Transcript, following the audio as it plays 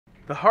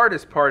The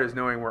hardest part is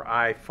knowing where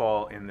I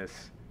fall in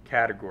this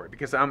category,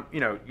 because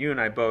you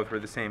and I both were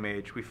the same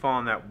age. We fall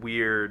in that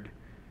weird...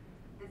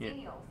 The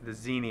Xenials. The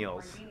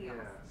Xenials.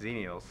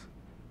 Xenials.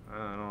 I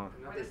don't know.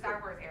 Or the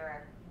Star Wars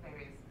era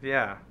babies.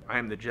 Yeah, I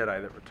am the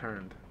Jedi that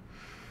returned.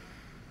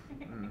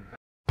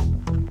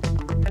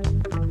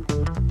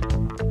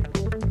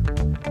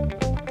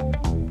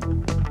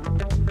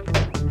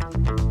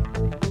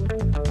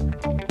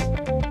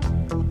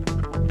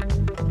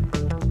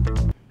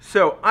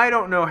 So, I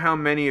don't know how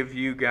many of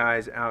you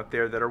guys out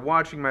there that are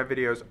watching my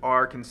videos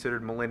are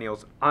considered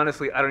millennials.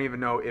 Honestly, I don't even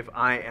know if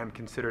I am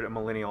considered a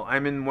millennial.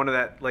 I'm in one of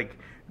that, like,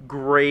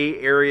 gray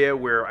area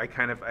where I'm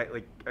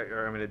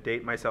going to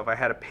date myself. I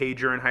had a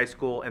pager in high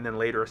school and then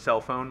later a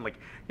cell phone. Like,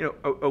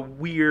 a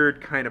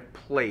weird kind of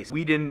place.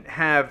 We didn't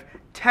have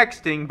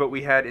texting, but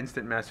we had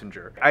instant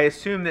messenger. I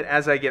assume that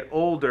as I get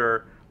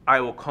older, I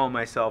will call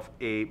myself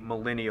a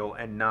millennial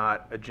and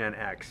not a Gen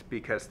X,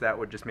 because that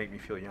would just make me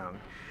feel young.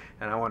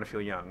 And I want to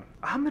feel young.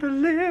 I'm gonna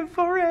live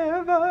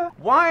forever.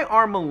 Why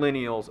are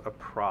millennials a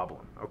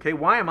problem? Okay,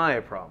 why am I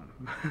a problem?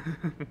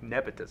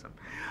 Nepotism.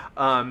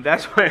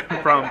 That's why I'm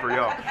a problem for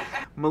y'all.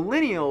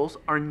 Millennials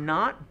are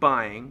not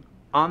buying,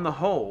 on the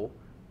whole,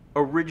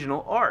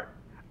 original art.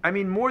 I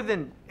mean, more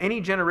than any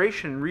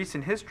generation in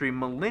recent history,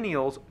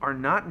 millennials are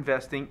not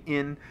investing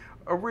in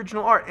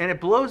original art. And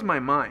it blows my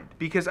mind,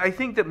 because I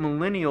think that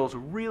millennials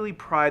really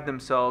pride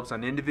themselves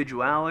on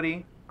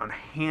individuality, on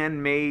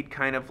handmade,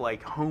 kind of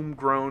like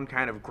homegrown,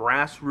 kind of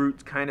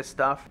grassroots kind of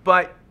stuff.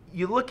 But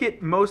you look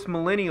at most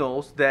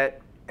millennials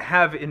that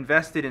have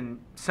invested in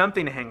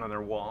something to hang on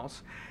their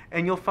walls,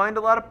 and you'll find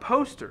a lot of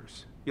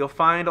posters. You'll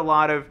find a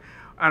lot of,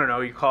 I don't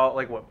know, you call it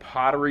like what,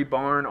 Pottery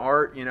Barn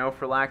art,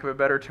 for lack of a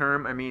better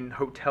term. I mean,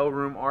 hotel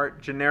room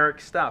art, generic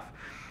stuff.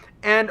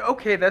 And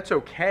okay, that's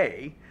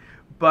okay,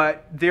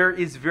 but there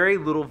is very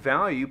little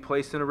value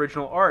placed in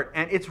original art.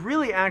 And it's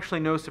really actually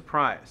no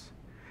surprise,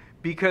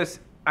 because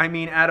I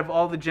mean, out of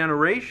all the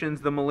generations,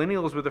 the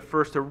millennials were the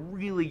first to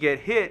really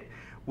get hit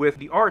with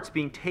the arts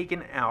being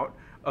taken out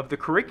of the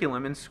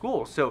curriculum in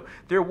school. So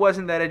there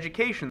wasn't that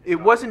education. It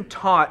wasn't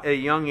taught at a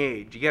young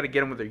age. You got to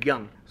get them when they're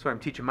young. So I'm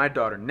teaching my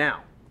daughter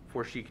now,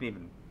 before she can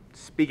even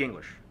speak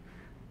English.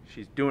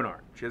 She's doing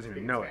art. She doesn't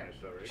even know it.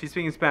 She's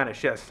speaking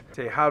Spanish, yes.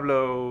 Say,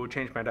 hablo,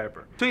 change my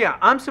diaper. So yeah,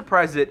 I'm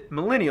surprised that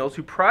millennials,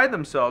 who pride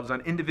themselves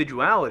on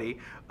individuality,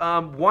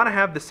 want to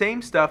have the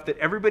same stuff that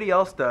everybody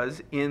else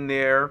does in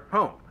their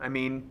home. I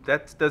mean,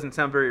 that doesn't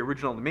sound very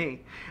original to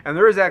me. And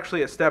there is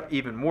actually a step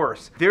even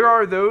worse. There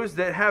are those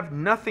that have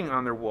nothing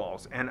on their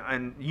walls,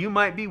 and you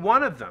might be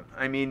one of them.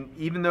 I mean,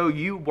 even though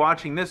you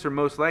watching this are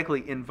most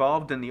likely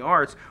involved in the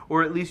arts,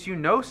 or at least you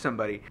know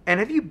somebody. And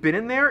have you been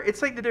in there?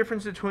 It's like the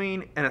difference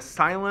between an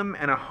asylum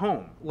and a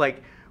home.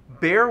 Like,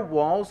 bare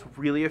walls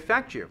really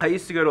affect you. I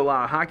used to go to a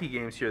lot of hockey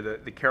games here,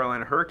 the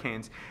Carolina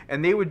Hurricanes,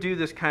 and they would do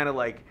this kind of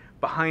like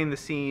behind the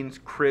scenes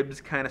cribs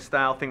kind of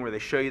style thing where they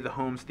show you the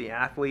homes of the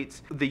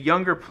athletes. The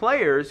younger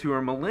players who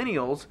are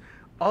millennials,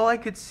 all I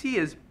could see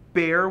is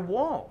bare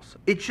walls.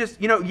 It's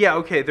just, yeah,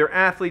 okay, they're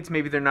athletes,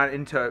 maybe they're not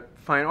into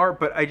fine art,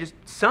 but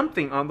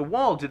something on the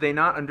wall. Do they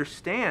not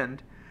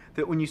understand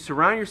that when you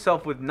surround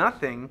yourself with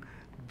nothing,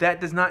 that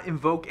does not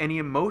invoke any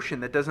emotion,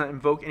 that does not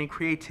invoke any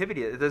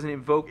creativity, that doesn't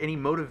invoke any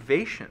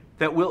motivation,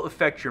 that will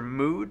affect your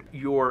mood,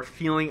 your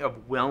feeling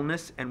of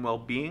wellness and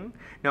well-being?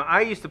 Now,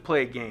 I used to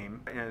play a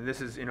game, and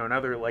this is,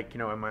 another, like,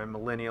 am I a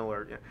millennial,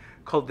 or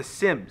called The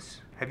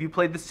Sims. Have you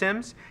played The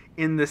Sims?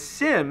 In The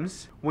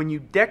Sims, when you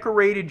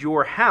decorated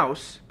your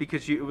house,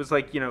 because it was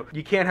like,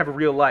 you can't have a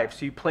real life,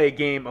 so you play a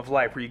game of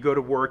life where you go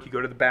to work, you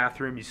go to the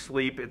bathroom, you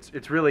sleep.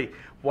 It's really,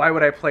 why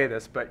would I play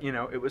this? But,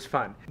 it was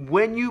fun.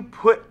 When you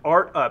put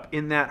art up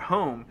in that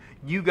home,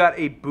 you got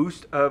a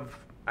boost of,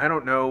 I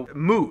don't know,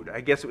 mood.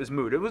 I guess it was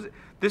mood.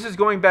 This is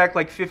going back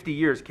like 50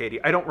 years, Katie.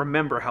 I don't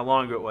remember how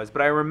long ago it was,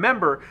 but I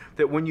remember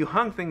that when you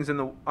hung things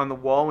on the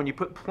wall, when you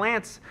put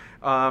plants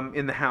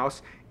in the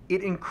house,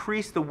 it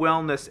increased the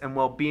wellness and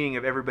well-being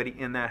of everybody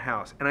in that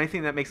house. And I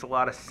think that makes a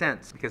lot of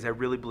sense, because I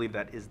really believe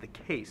that is the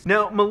case.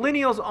 Now,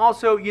 millennials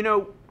also,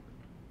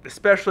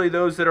 especially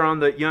those that are on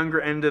the younger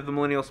end of the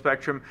millennial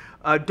spectrum,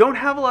 don't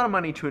have a lot of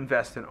money to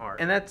invest in art.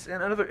 And that's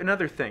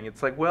another thing.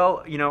 It's like,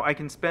 well, I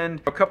can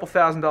spend a couple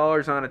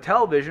 $1,000s on a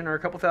television or a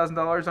couple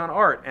 $1,000s on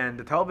art, and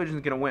the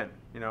television's gonna win,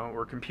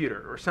 or a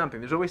computer or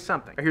something. There's always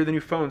something. I hear the new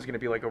phone's gonna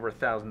be like over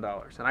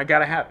 $1,000, and I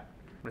gotta have it.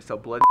 I'm gonna sell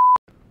blood.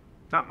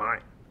 Not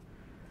mine.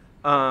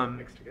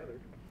 Mixed together.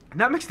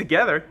 Not mixed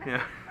together,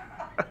 yeah.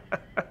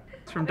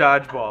 It's from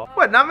Dodgeball.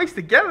 What, not mixed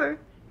together?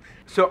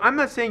 So I'm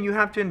not saying you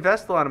have to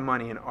invest a lot of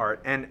money in art,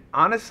 and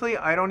honestly,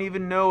 I don't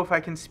even know if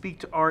I can speak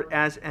to art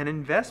as an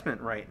investment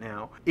right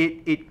now.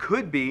 It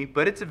could be,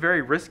 but it's a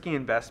very risky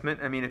investment.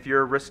 I mean, if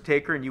you're a risk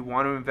taker and you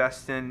want to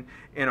invest in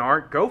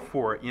art, go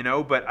for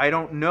it, but I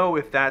don't know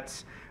if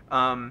that's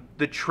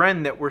the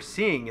trend that we're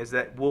seeing, is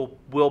that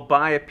we'll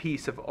buy a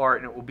piece of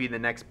art and it will be the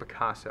next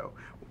Picasso.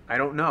 I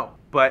don't know.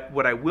 But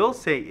what I will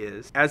say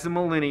is, as a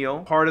millennial,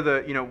 part of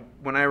the,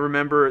 when I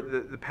remember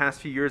the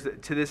past few years,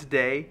 to this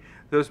day,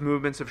 those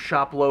movements of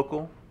shop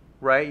local,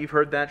 right? You've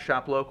heard that,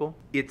 shop local.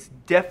 It's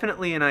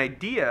definitely an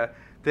idea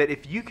that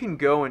if you can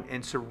go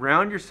and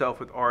surround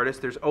yourself with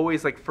artists, there's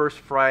always like First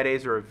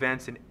Fridays or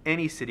events in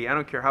any city. I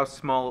don't care how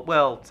small,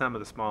 well, some of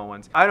the small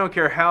ones. I don't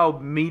care how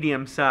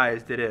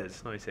medium-sized it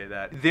is, let me say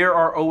that. There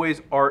are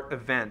always art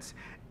events.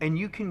 And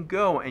you can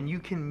go and you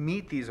can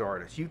meet these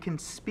artists. You can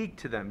speak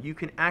to them. You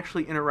can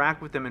actually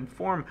interact with them and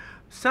form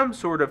some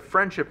sort of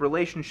friendship,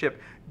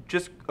 relationship,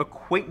 just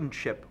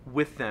acquaintanceship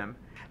with them.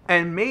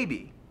 And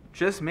maybe,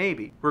 just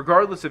maybe,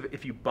 regardless of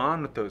if you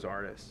bond with those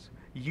artists,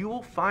 you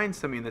will find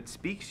something that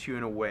speaks to you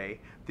in a way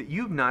that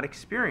you've not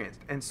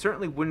experienced and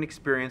certainly wouldn't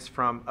experience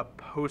from a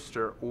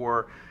poster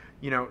or,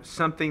 you know,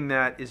 something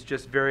that is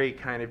just very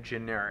kind of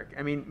generic.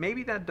 I mean,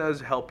 maybe that does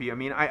help you. I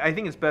mean, I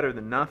think it's better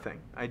than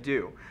nothing. I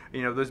do.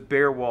 You know, those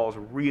bare walls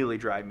really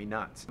drive me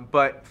nuts.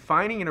 But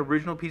finding an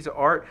original piece of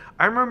art,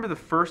 I remember the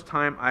first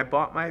time I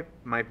bought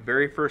my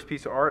very first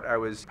piece of art, I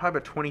was probably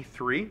about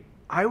 23.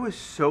 I was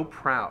so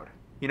proud.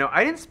 You know,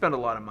 I didn't spend a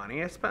lot of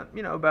money. I spent,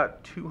 you know,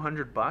 about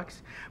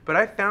 $200, but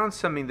I found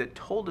something that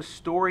told a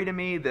story to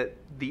me that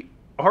the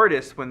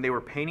artists, when they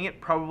were painting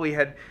it, probably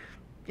had,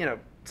 you know,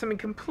 something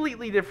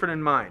completely different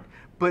in mind.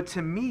 But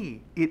to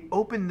me, it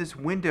opened this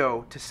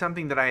window to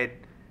something that I had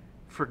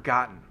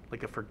forgotten,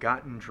 like a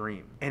forgotten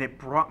dream. And it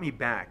brought me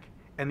back.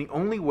 And the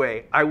only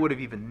way I would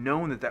have even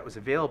known that that was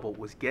available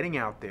was getting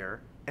out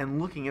there and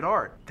looking at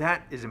art.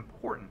 That is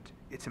important.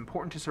 It's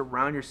important to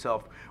surround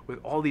yourself with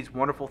all these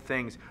wonderful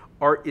things.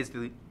 Art is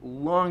the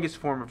longest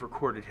form of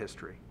recorded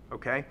history,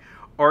 okay?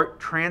 Art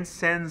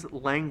transcends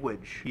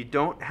language. You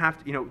don't have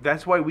to, you know,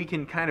 that's why we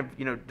can kind of,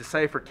 you know,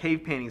 decipher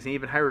cave paintings and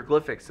even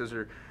hieroglyphics. Those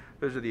are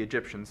the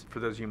Egyptians, for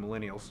those of you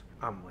millennials.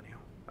 I'm a millennial.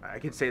 I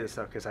can say this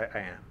stuff because I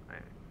am.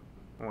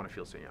 I want to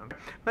feel so young.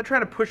 I'm not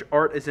trying to push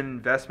art as an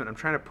investment. I'm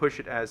trying to push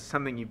it as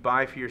something you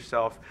buy for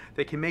yourself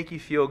that can make you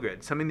feel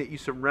good, something that you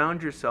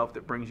surround yourself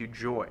that brings you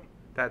joy.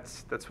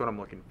 That's what I'm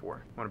looking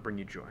for. I want to bring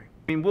you joy.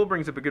 I mean, Will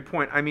brings up a good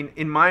point. I mean,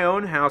 in my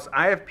own house,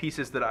 I have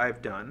pieces that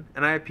I've done,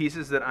 and I have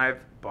pieces that I've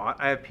bought,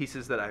 I have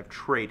pieces that I've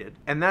traded,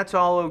 and that's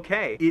all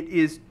okay. It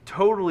is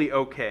totally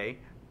okay,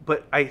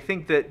 but I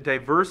think that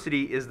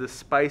diversity is the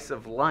spice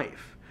of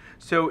life.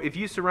 So if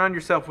you surround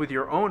yourself with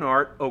your own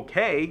art,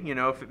 okay, you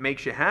know, if it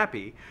makes you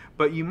happy,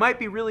 but you might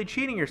be really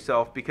cheating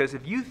yourself, because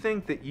if you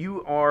think that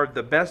you are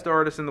the best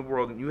artist in the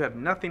world and you have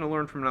nothing to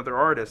learn from another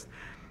artist,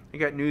 I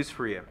got news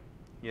for you.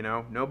 You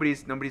know,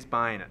 nobody's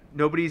buying it.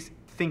 Nobody's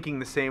thinking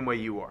the same way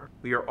you are.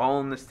 We are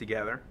all in this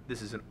together.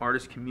 This is an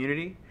artist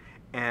community,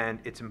 and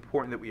it's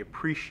important that we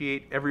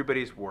appreciate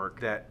everybody's work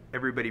that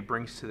everybody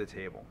brings to the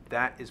table.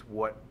 That is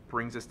what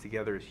brings us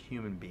together as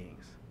human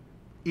beings.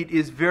 It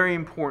is very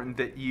important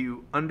that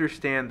you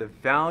understand the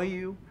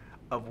value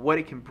of what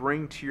it can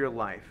bring to your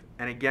life.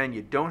 And again,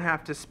 you don't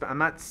have to spend,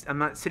 I'm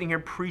not sitting here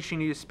preaching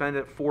you to spend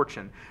a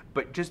fortune,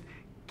 but just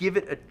give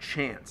it a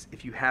chance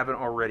if you haven't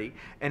already.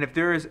 And if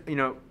there is, you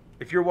know,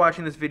 if you're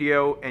watching this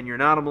video and you're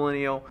not a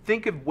millennial,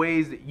 think of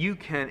ways that you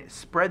can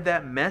spread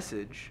that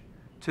message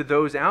to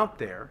those out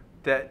there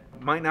that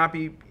might not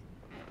be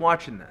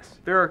watching this.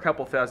 There are a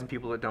couple thousand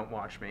people that don't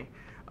watch me.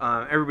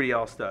 Everybody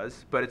else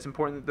does, but it's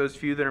important that those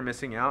few that are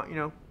missing out, you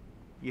know,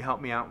 you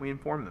help me out and we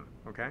inform them,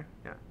 okay?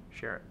 Yeah,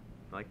 share it.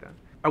 I like that.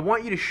 I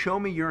want you to show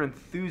me your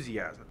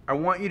enthusiasm. I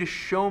want you to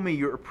show me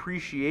your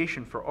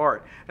appreciation for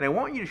art. And I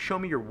want you to show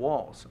me your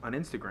walls on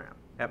Instagram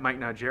at Mike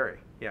Not Jerry.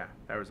 Yeah,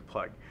 that was a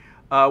plug.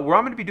 Where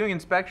I'm going to be doing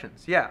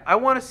inspections. Yeah, I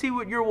want to see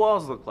what your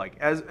walls look like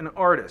as an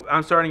artist.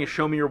 I'm starting a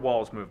Show Me Your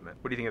Walls movement.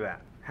 What do you think of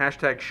that?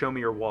 Hashtag Show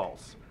Me Your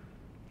Walls.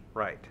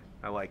 Right.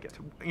 I like it.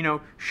 You know,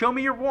 show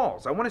me your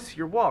walls. I want to see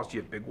your walls. Do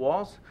you have big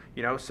walls?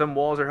 You know, some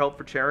walls are held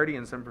for charity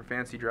and some for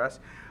fancy dress.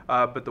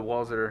 But the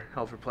walls that are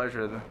held for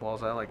pleasure are the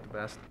walls I like the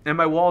best. And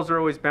my walls are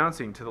always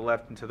bouncing to the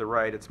left and to the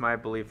right. It's my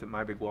belief that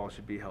my big wall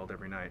should be held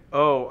every night.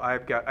 Oh, I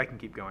can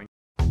keep going.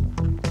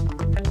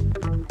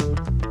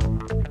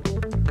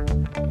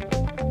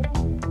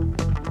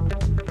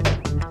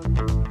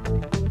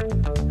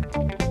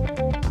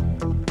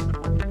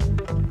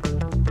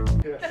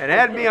 And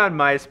add me on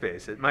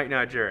MySpace at Mike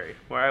Not Jerry,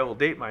 where I will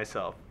date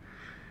myself.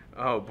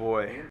 Oh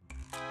boy.